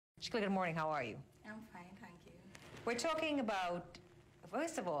Shaquilla, good morning. How are you? I'm fine, thank you. We're talking about,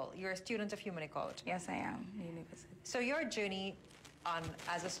 first of all, you're a student of human ecology. Yes, I am. University. So your journey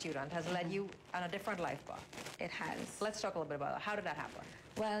as a student has led you on a different life path. It has. Let's talk a little bit about that. How did that happen?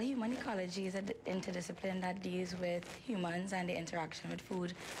 Well, human ecology is an interdiscipline that deals with humans and the interaction with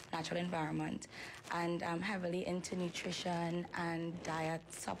food, natural environment, and heavily into nutrition and diet,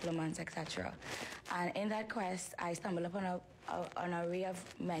 supplements, etc. And in that quest, I stumbled upon an array of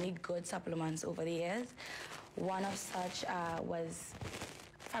many good supplements over the years. One of such was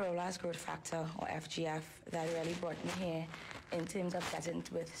fibroblast growth factor, or FGF, that really brought me here in terms of getting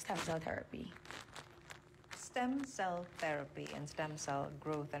with stem cell therapy. Stem cell therapy and stem cell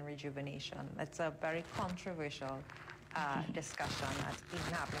growth and rejuvenation. It's a very controversial discussion that's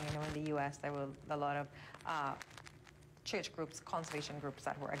been happening. In the U.S., there were a lot of church groups, conservation groups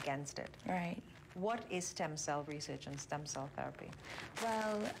that were against it. Right. What is stem cell research and stem cell therapy?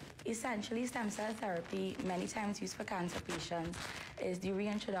 Well, essentially, stem cell therapy, many times used for cancer patients, is the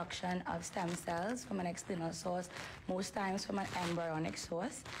reintroduction of stem cells from an external source, most times from an embryonic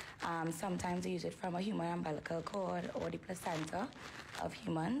source. Sometimes they use it from a human umbilical cord or the placenta of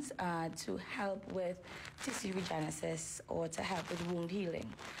humans to help with tissue regenesis or to help with wound healing.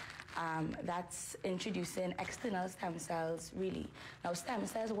 That's introducing external stem cells, really. Now, stem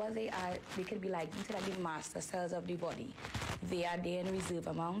cells, what they are, they could be like the master cells of the body. They are there in reserve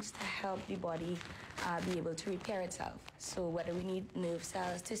amounts to help the body be able to repair itself. So whether we need nerve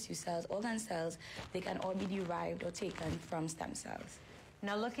cells, tissue cells, organ cells, they can all be derived or taken from stem cells.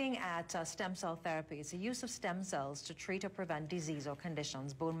 Now, looking at stem cell therapy, it's the use of stem cells to treat or prevent disease or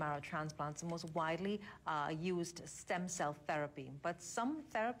conditions. Bone marrow transplants, the most widely used stem cell therapy. But some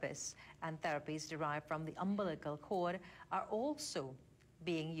therapies and therapies derived from the umbilical cord are also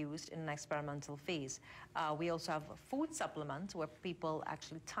being used in an experimental phase. We also have food supplements where people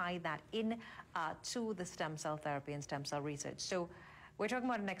actually tie that in to the stem cell therapy and stem cell research. So we're talking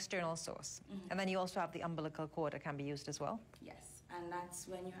about an external source. And then you also have the umbilical cord that can be used as well? Yes, and that's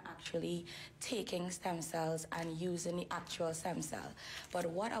when you're actually taking stem cells and using the actual stem cell. But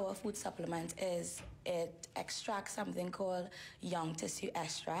what our food supplement is, it extracts something called young tissue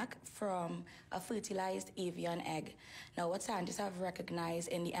extract from a fertilized avian egg. Now, what scientists have recognized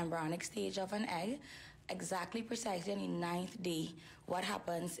in the embryonic stage of an egg, exactly precisely on the 9th day, what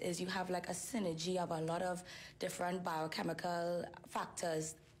happens is you have like a synergy of a lot of different biochemical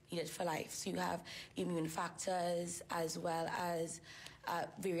factors needed for life. So you have immune factors as well as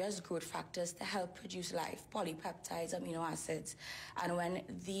various growth factors to help produce life, polypeptides, amino acids. And when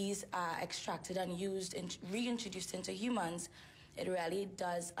these are extracted and used and reintroduced into humans, it really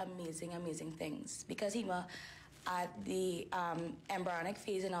does amazing, amazing things. Because at the embryonic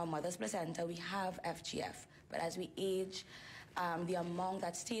phase in our mother's placenta, we have FGF. But as we age, the amount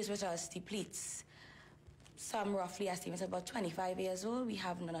that stays with us depletes. Some roughly estimate about 25 years old, we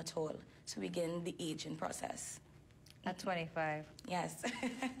have none at all. So we begin the aging process. At 25? Yes.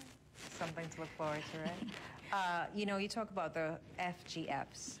 Something to look forward to, right? You talk about the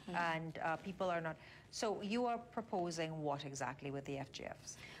FGFs, and people are not... So you are proposing what exactly with the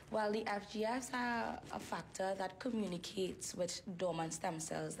FGFs? Well, the FGFs are a factor that communicates with dormant stem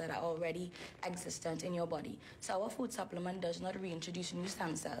cells that are already existent in your body. So our food supplement does not reintroduce new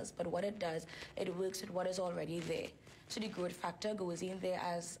stem cells, but what it does, it works with what is already there. So the growth factor goes in there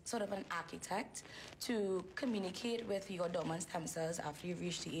as sort of an architect to communicate with your dormant stem cells after you've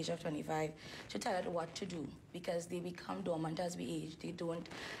reached the age of 25 to tell it what to do, because they become dormant as we age. They don't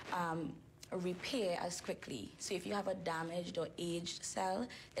repair as quickly. So if you have a damaged or aged cell,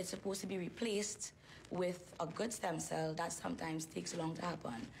 it's supposed to be replaced with a good stem cell. That sometimes takes long to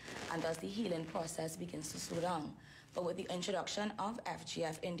happen, and thus the healing process begins to slow down. But with the introduction of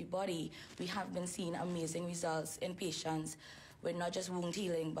FGF in the body, we have been seeing amazing results in patients with not just wound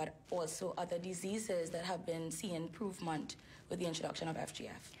healing, but also other diseases that have been seeing improvement with the introduction of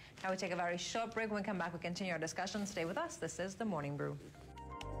FGF. Now we take a very short break. When we come back, we continue our discussion. Stay with us. This is The Morning Brew.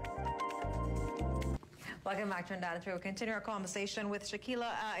 Welcome back, Trinidad. We'll continue our conversation with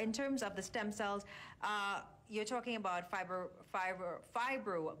Shaquilla. In terms of the stem cells, you're talking about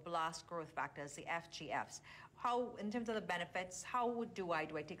fibroblast growth factors, the FGFs. How, in terms of the benefits, how do I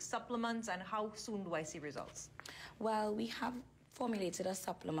take supplements, and how soon do I see results? Well, we have formulated a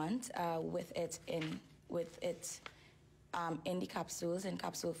supplement with it in the capsules, in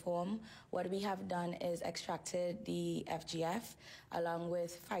capsule form. What we have done is extracted the FGF along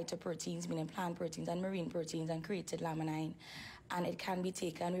with phytoproteins, meaning plant proteins and marine proteins, and created laminine. And it can be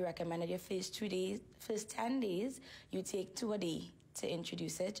taken, we recommend that your first 10 days, you take 2 a day. to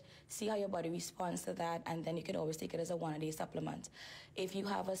introduce it, see how your body responds to that, and then you can always take it as a one-a-day supplement. If you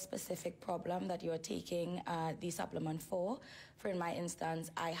have a specific problem that you're taking the supplement for in my instance,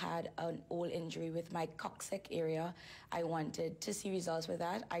 I had an old injury with my coccyx area. I wanted to see results with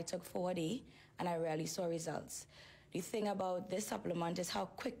that. I took 4 days, and I rarely saw results. The thing about this supplement is how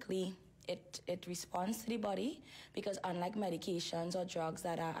quickly it responds to the body, because unlike medications or drugs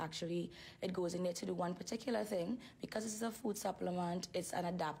that are actually, it goes in there to do one particular thing, because this is a food supplement, it's an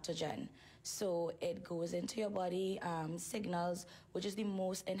adaptogen. So it goes into your body, signals which is the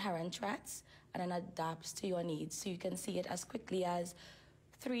most inherent threats, and then adapts to your needs. So you can see it as quickly as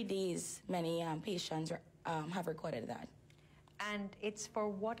 3 days. Many patients have recorded that. And it's for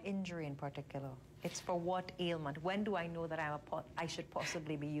what injury in particular? It's for what ailment? When do I know that I should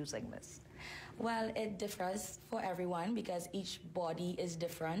possibly be using this? Well, it differs for everyone because each body is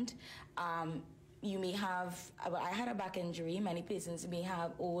different. You may have, I had a back injury. Many patients may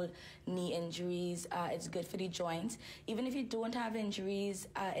have old knee injuries. It's good for the joints. Even if you don't have injuries,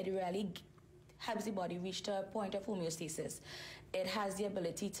 it really helps the body reach to a point of homeostasis. It has the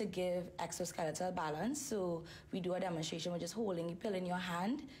ability to give exoskeletal balance. So we do a demonstration, which is holding a pill in your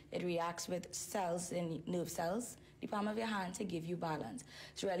hand. It reacts with cells and nerve cells, the palm of your hand, to give you balance.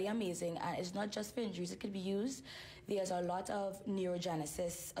 It's really amazing. And it's not just for injuries. It could be used. There's a lot of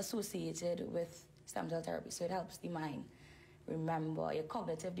neurogenesis associated with stem cell therapy. So it helps the mind remember. Your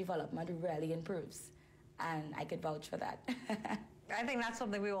cognitive development really improves. And I could vouch for that. I think that's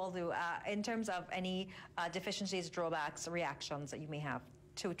something we all do. In terms of any deficiencies, drawbacks, reactions that you may have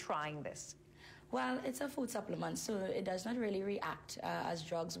to trying this? Well, it's a food supplement, so it does not really react as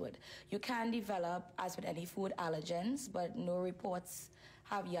drugs would. You can develop, as with any food, allergens, but no reports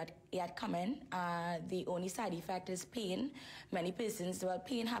have yet come in. The only side effect is pain. Many patients, well,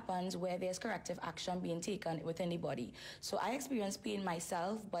 pain happens where there's corrective action being taken within the body. So I experienced pain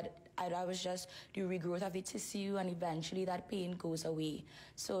myself, but I was just the regrowth of the tissue, and eventually that pain goes away.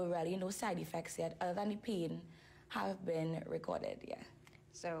 So really no side effects yet, other than the pain, have been recorded, yeah.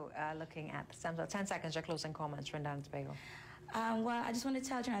 So looking at the stem cell, 10 seconds, your closing comments, Trinidad and Tobago. Well, I just want to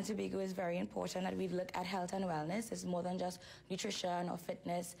tell Trinidad and Tobago it's very important that we look at health and wellness. It's more than just nutrition or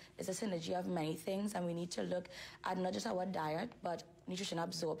fitness. It's a synergy of many things, and we need to look at not just our diet, but nutrition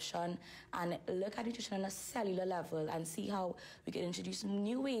absorption, and look at nutrition on a cellular level and see how we can introduce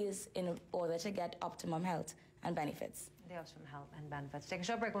new ways in order to get optimum health and benefits. The optimum health and benefits. Take a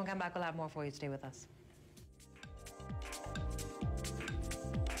short break. When we come back, we'll have more for you. Stay with us.